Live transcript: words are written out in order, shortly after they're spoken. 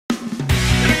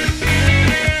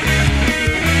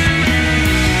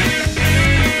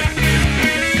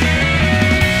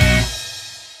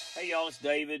y'all, it's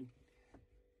David.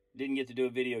 Didn't get to do a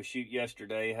video shoot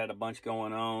yesterday. Had a bunch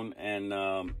going on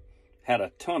and had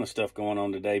a ton of stuff going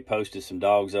on today. Posted some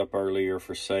dogs up earlier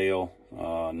for sale.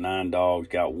 9 dogs.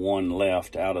 Got 1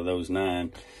 left out of those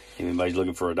 9. If anybody's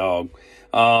looking for a dog.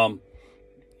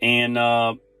 Been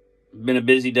a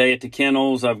busy day at the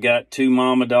kennels. I've got 2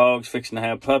 mama dogs fixing to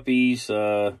have puppies.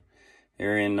 They're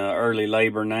in early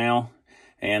labor now.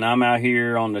 And I'm out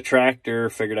here on the tractor.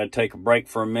 Figured I'd take a break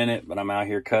for a minute, but I'm out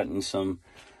here cutting some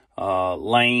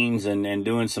lanes and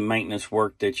doing some maintenance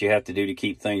work that you have to do to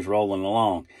keep things rolling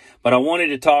along. But I wanted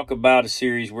to talk about a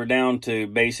series. We're down to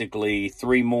basically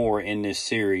 3 more in this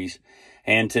series.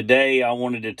 And today I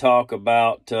wanted to talk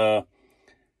about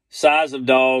size of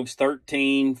dogs.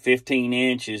 13, 15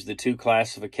 inch is the 2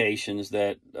 classifications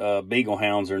that beagle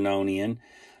hounds are known in.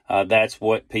 That's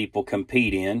what people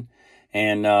compete in.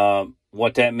 And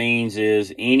what that means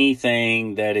is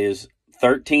anything that is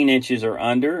 13 inches or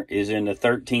under is in the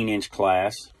 13-inch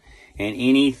class. And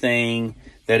anything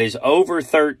that is over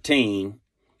 13,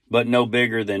 but no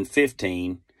bigger than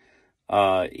 15,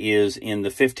 is in the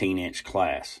 15-inch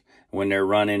class. When they're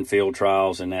running field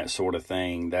trials and that sort of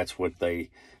thing, that's what they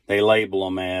label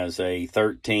them as, a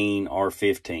 13 or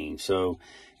 15. So,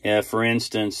 for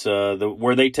instance,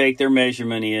 where they take their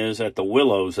measurement is at the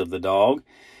willows of the dog.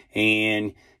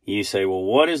 And you say, well,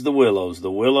 what is the willows?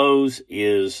 The willows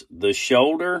is the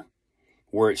shoulder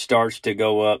where it starts to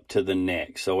go up to the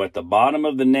neck. So at the bottom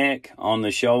of the neck on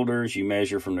the shoulders, you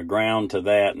measure from the ground to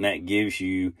that, and that gives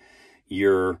you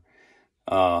your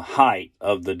height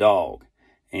of the dog.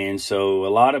 And so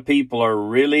a lot of people are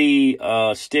really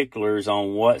sticklers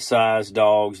on what size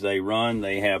dogs they run.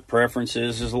 They have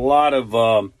preferences. There's a lot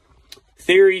of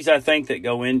theories, I think, that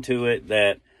go into it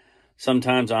that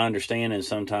sometimes I understand and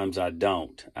sometimes I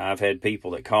don't. I've had people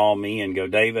that call me and go,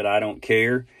 David, I don't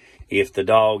care if the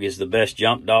dog is the best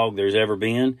jump dog there's ever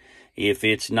been. If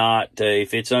it's not,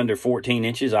 if it's under 14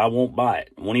 inches, I won't buy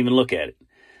it. Won't even look at it.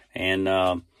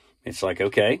 And it's like,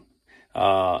 okay.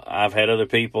 I've had other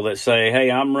people that say,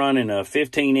 hey, I'm running a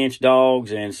 15-inch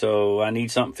dogs, and so I need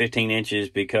something 15 inches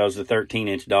because the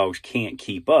 13-inch dogs can't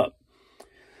keep up.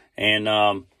 And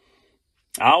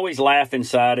I always laugh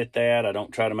inside at that. I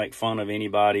don't try to make fun of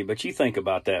anybody, but you think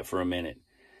about that for a minute.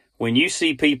 When you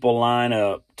see people line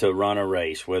up to run a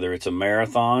race, whether it's a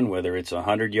marathon, whether it's a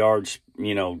 100-yard,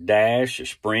 dash, a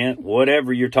sprint,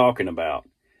 whatever you're talking about,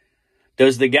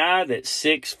 does the guy that's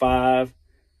 6'5"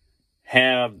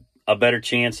 have a better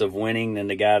chance of winning than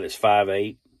the guy that's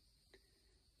 5'8"?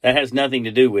 That has nothing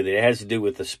to do with it. It has to do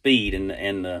with the speed and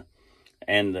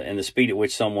the speed at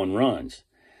which someone runs.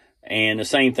 And the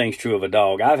same thing's true of a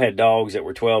dog. I've had dogs that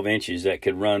were 12 inches that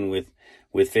could run with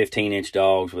 15-inch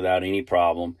dogs without any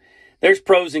problem. There's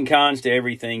pros and cons to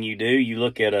everything you do. You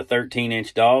look at a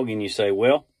 13-inch dog and you say,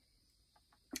 well,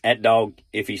 that dog,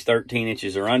 if he's 13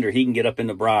 inches or under, he can get up in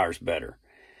the briars better.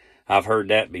 I've heard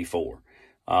that before.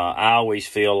 I always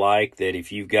feel like that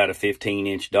if you've got a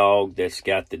 15-inch dog that's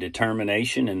got the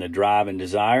determination and the drive and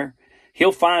desire,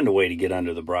 he'll find a way to get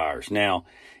under the briars. Now,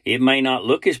 it may not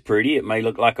look as pretty. It may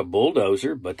look like a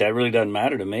bulldozer, but that really doesn't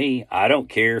matter to me. I don't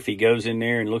care if he goes in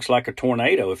there and looks like a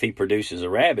tornado if he produces a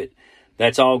rabbit.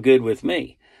 That's all good with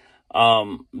me.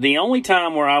 The only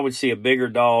time where I would see a bigger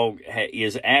dog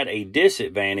is at a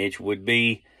disadvantage would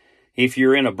be if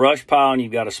you're in a brush pile and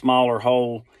you've got a smaller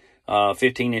hole.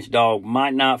 15-inch dog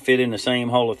might not fit in the same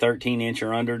hole a 13-inch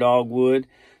or under dog would.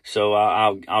 So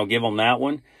I'll give them that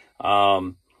one.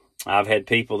 I've had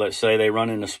people that say they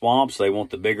run in the swamps. They want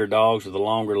the bigger dogs with the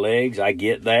longer legs. I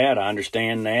get that. I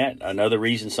understand that. Another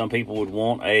reason some people would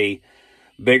want a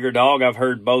bigger dog, I've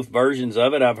heard both versions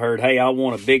of it. I've heard, hey, I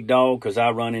want a big dog because I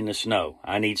run in the snow.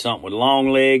 I need something with long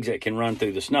legs that can run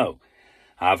through the snow.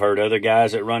 I've heard other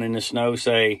guys that run in the snow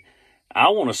say, I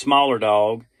want a smaller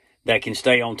dog that can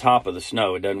stay on top of the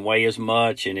snow. It doesn't weigh as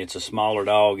much, and it's a smaller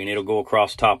dog, and it'll go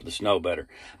across top of the snow better.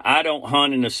 I don't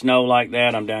hunt in the snow like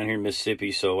that. I'm down here in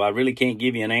Mississippi, so I really can't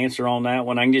give you an answer on that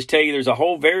one. I can just tell you there's a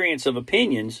whole variance of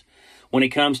opinions when it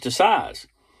comes to size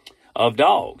of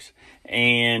dogs.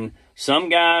 And some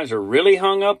guys are really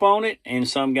hung up on it, and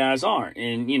some guys aren't.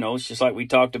 And, it's just like we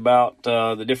talked about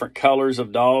the different colors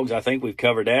of dogs. I think we've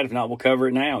covered that. If not, we'll cover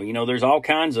it now. There's all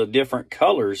kinds of different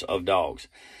colors of dogs.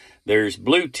 There's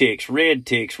blue ticks, red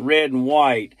and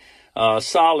white,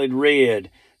 solid red.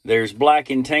 There's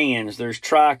black and tans. There's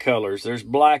tricolors. There's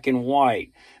black and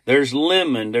white. There's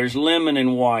lemon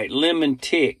and white, lemon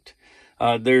ticked.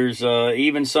 There's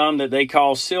even some that they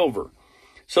call silver.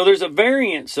 So there's a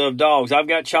variance of dogs. I've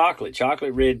got chocolate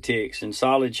red ticks and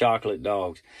solid chocolate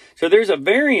dogs. So there's a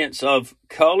variance of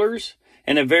colors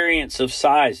and a variance of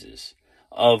sizes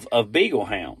of beagle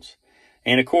hounds.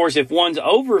 And of course, if one's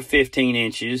over 15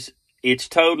 inches, it's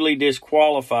totally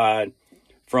disqualified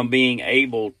from being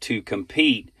able to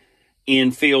compete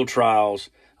in field trials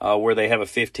where they have a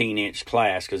 15-inch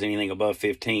class, because anything above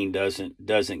 15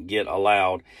 doesn't get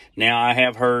allowed. Now, I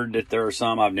have heard that there are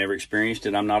some, I've never experienced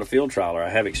it. I'm not a field trialer. I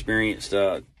have experienced,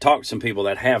 talked to some people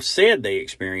that have said they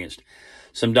experienced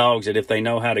some dogs that if they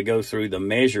know how to go through the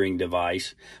measuring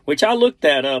device, which I looked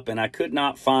that up and I could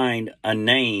not find a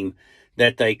name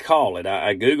that they call it.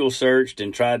 I Google searched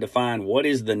and tried to find what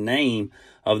is the name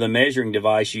of the measuring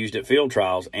device used at field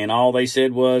trials, and all they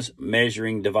said was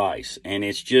measuring device. And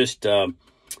it's just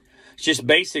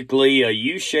basically a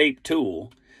U-shaped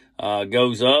tool,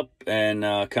 goes up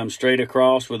and comes straight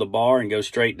across with a bar and goes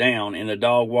straight down, and the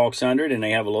dog walks under it, and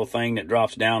they have a little thing that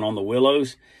drops down on the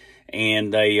willows,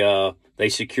 and they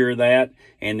secure that,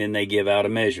 and then they give out a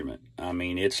measurement. I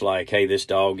mean, it's like, hey, this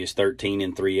dog is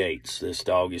 13 3/8. This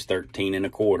dog is 13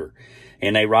 1/4.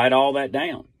 And they write all that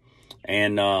down.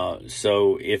 And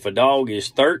so if a dog is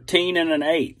 13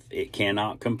 1/8, it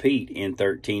cannot compete in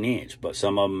 13-inch. But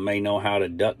some of them may know how to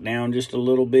duck down just a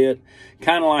little bit.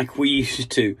 Kind of like we used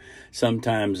to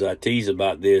sometimes tease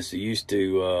about this. You used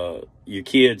to, your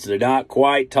kids, they're not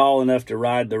quite tall enough to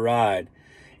ride the ride.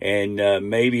 And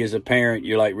maybe as a parent,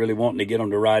 you're like really wanting to get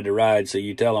them to ride the ride. So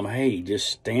you tell them, hey, just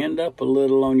stand up a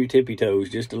little on your tippy toes,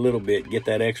 just a little bit. Get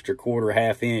that extra quarter,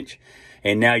 half inch.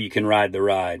 And now you can ride the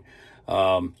ride.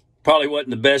 Probably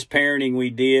wasn't the best parenting we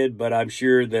did, but I'm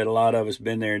sure that a lot of us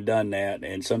been there and done that.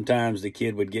 And sometimes the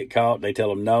kid would get caught. They tell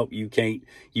them, nope, you can't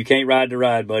ride the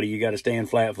ride, buddy. You got to stand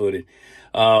flat-footed.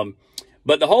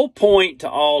 But the whole point to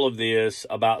all of this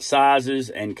about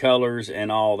sizes and colors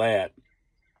and all that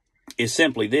is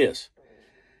simply this.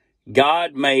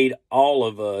 God made all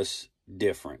of us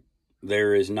different.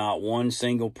 There is not one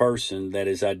single person that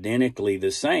is identically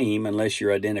the same unless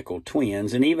you're identical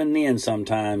twins. And even then,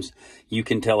 sometimes you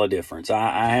can tell a difference.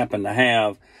 I happen to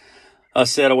have a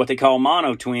set of what they call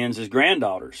mono twins as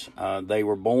granddaughters. They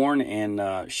were born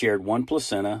and shared one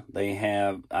placenta. They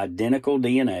have identical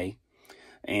DNA.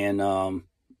 And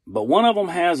but one of them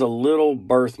has a little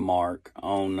birthmark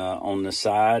on the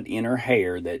side in her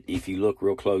hair that if you look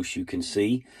real close, you can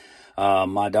see.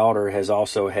 My daughter has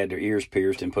also had her ears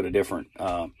pierced and put a different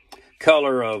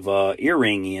color of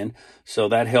earring in. So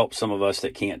that helps some of us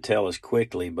that can't tell as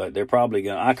quickly. But they're probably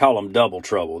going to, I call them double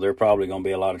trouble. They're probably going to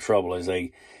be a lot of trouble as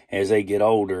they get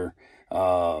older,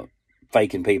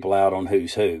 faking people out on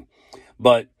who's who.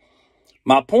 But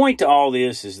my point to all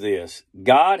this is this.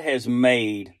 God has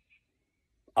made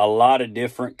a lot of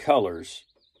different colors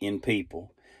in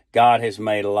people. God has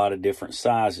made a lot of different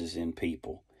sizes in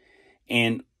people.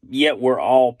 And yet we're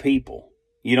all people.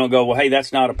 You don't go, well, hey,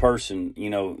 that's not a person. You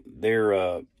know,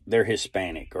 they're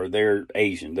Hispanic or they're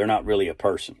Asian. They're not really a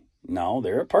person. No,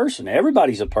 they're a person.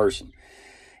 Everybody's a person.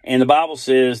 And the Bible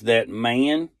says that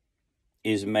man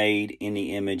is made in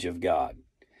the image of God.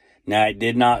 Now, it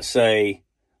did not say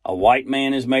a white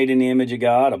man is made in the image of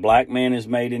God, a black man is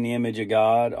made in the image of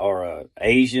God, or a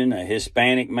Asian, a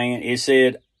Hispanic man. It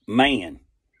said man.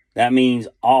 That means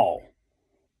all.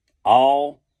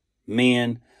 All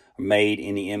men are made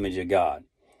in the image of God.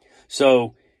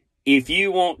 So if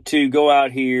you want to go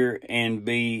out here and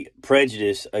be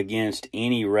prejudiced against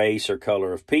any race or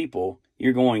color of people,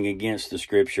 you're going against the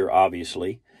scripture,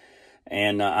 obviously.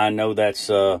 And I know that's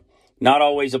not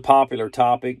always a popular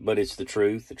topic, but it's the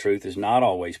truth. The truth is not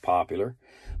always popular.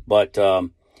 But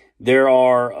there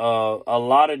are a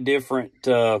lot of different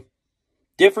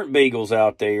beagles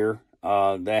out there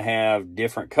that have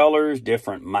different colors,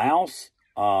 different mouths.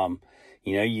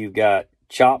 You know, you've got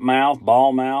chop mouth,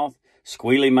 ball mouth,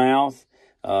 squealy mouth.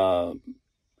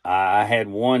 I had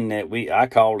one that I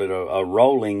called it a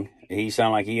rolling. He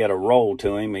sounded like he had a roll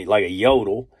to him, like a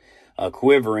yodel, a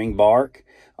quivering bark.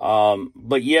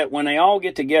 But yet when they all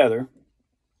get together,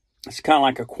 it's kind of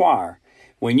like a choir.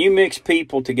 When you mix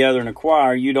people together in a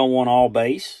choir, you don't want all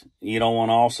bass. You don't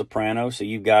want all soprano. So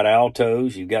you've got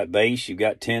altos, you've got bass, you've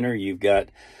got tenor, you've got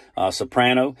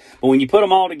soprano. But when you put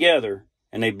them all together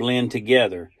and they blend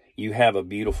together, you have a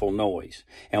beautiful noise.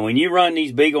 And when you run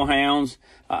these beagle hounds,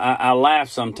 I laugh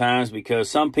sometimes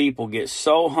because some people get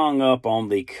so hung up on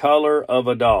the color of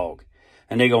a dog.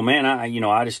 And they go, man, you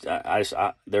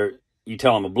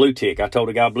tell them a blue tick. I told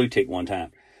a guy blue tick one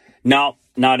time. No,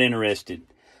 not interested.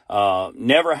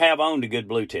 Never have owned a good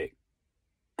blue tick.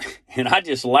 And I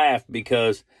just laughed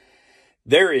because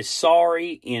there is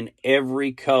sorry in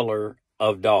every color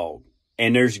of dog.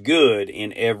 And there's good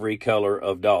in every color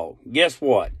of dog. Guess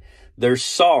what? There's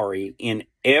sorry in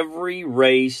every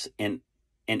race and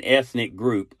ethnic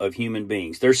group of human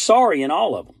beings. There's sorry in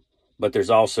all of them, but there's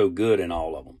also good in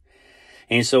all of them.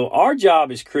 And so our job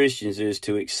as Christians is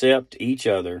to accept each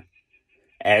other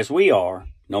as we are,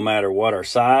 no matter what our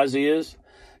size is,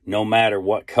 no matter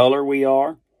what color we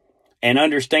are, and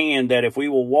understand that if we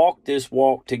will walk this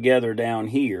walk together down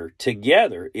here,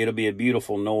 together, it'll be a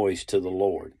beautiful noise to the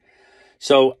Lord.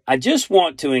 So I just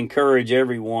want to encourage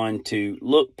everyone to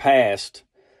look past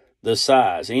the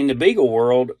size. In the beagle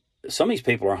world, some of these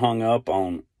people are hung up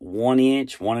on 1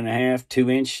 inch, 1.5,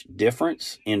 2-inch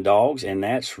difference in dogs, and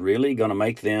that's really going to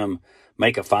make them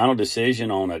make a final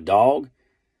decision on a dog.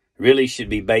 Really should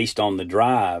be based on the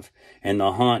drive and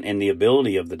the hunt and the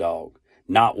ability of the dog,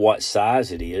 not what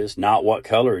size it is, not what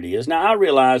color it is. Now, I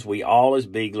realize we all as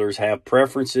beaglers have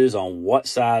preferences on what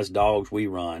size dogs we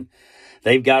run.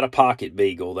 They've got a pocket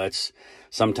beagle that's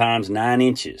sometimes 9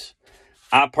 inches.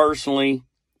 I personally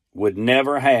would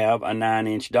never have a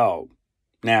 9-inch dog.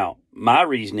 Now, my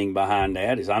reasoning behind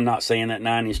that is I'm not saying that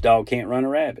 9-inch dog can't run a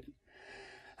rabbit.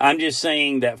 I'm just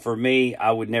saying that for me,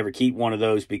 I would never keep one of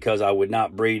those because I would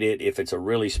not breed it. If it's a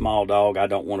really small dog, I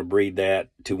don't want to breed that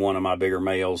to one of my bigger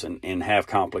males and have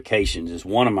complications. Is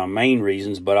one of my main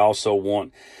reasons, but I also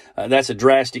want, that's a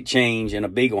drastic change in a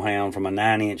beagle hound from a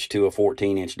 9-inch to a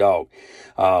 14-inch dog.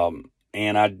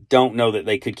 And I don't know that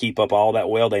they could keep up all that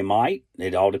well. They might.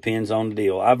 It all depends on the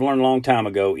deal. I've learned a long time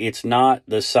ago, it's not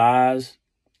the size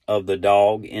of the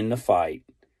dog in the fight.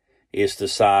 It's the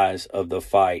size of the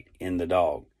fight in the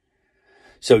dog.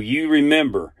 So you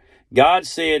remember, God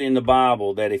said in the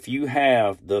Bible that if you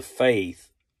have the faith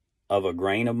of a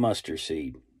grain of mustard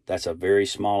seed, that's a very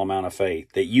small amount of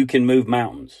faith, that you can move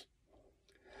mountains.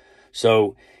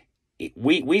 So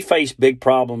we face big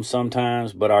problems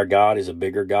sometimes, but our God is a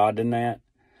bigger God than that.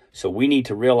 So we need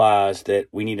to realize that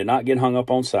we need to not get hung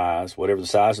up on size, whatever the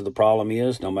size of the problem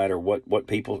is, no matter what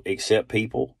people accept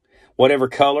people, whatever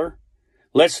color.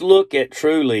 Let's look at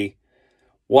truly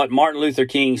what Martin Luther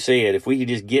King said. If we could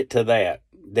just get to that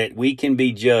we can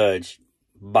be judged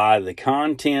by the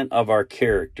content of our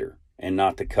character and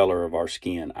not the color of our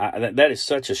skin. That is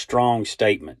such a strong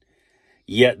statement.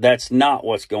 Yet that's not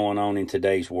what's going on in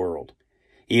today's world.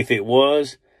 If it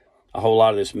was, a whole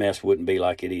lot of this mess wouldn't be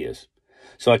like it is.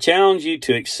 So I challenge you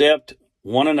to accept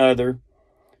one another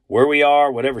where we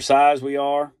are, whatever size we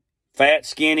are, fat,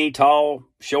 skinny, tall,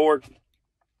 short,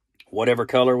 whatever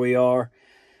color we are.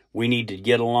 We need to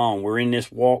get along. We're in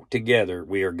this walk together.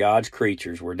 We are God's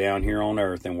creatures. We're down here on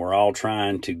earth, and we're all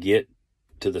trying to get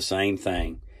to the same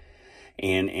thing.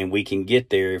 And we can get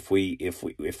there if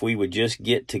we would just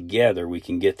get together. We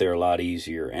can get there a lot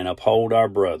easier and uphold our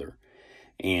brother.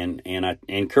 And I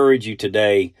encourage you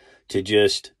today to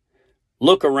just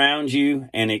look around you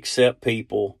and accept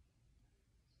people,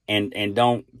 and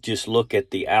don't just look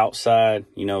at the outside.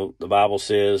 You know, the Bible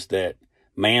says that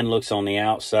man looks on the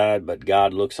outside, but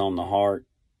God looks on the heart.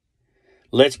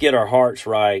 Let's get our hearts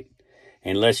right,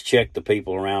 and let's check the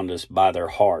people around us by their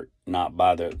heart, not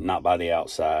by the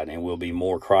outside, and we'll be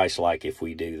more Christ-like if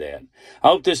we do that. I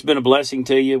hope this has been a blessing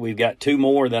to you. We've got 2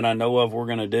 more that I know of we're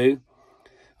going to do.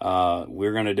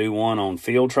 We're going to do one on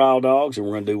field trial dogs, and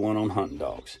we're going to do one on hunting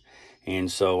dogs.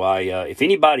 And so if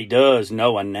anybody does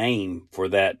know a name for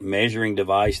that measuring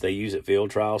device they use at field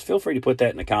trials, feel free to put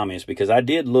that in the comments, because I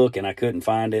did look and I couldn't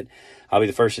find it. I'll be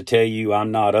the first to tell you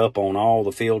I'm not up on all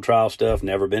the field trial stuff.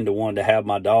 Never been to one to have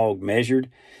my dog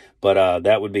measured, but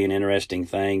that would be an interesting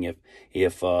thing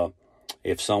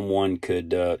if someone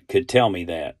could tell me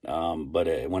that.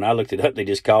 But when I looked it up, they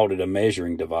just called it a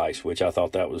measuring device, which I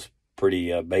thought that was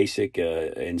pretty basic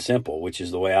and simple, which is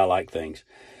the way I like things.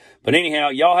 But anyhow,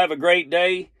 y'all have a great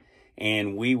day,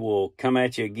 and we will come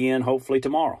at you again hopefully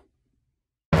tomorrow.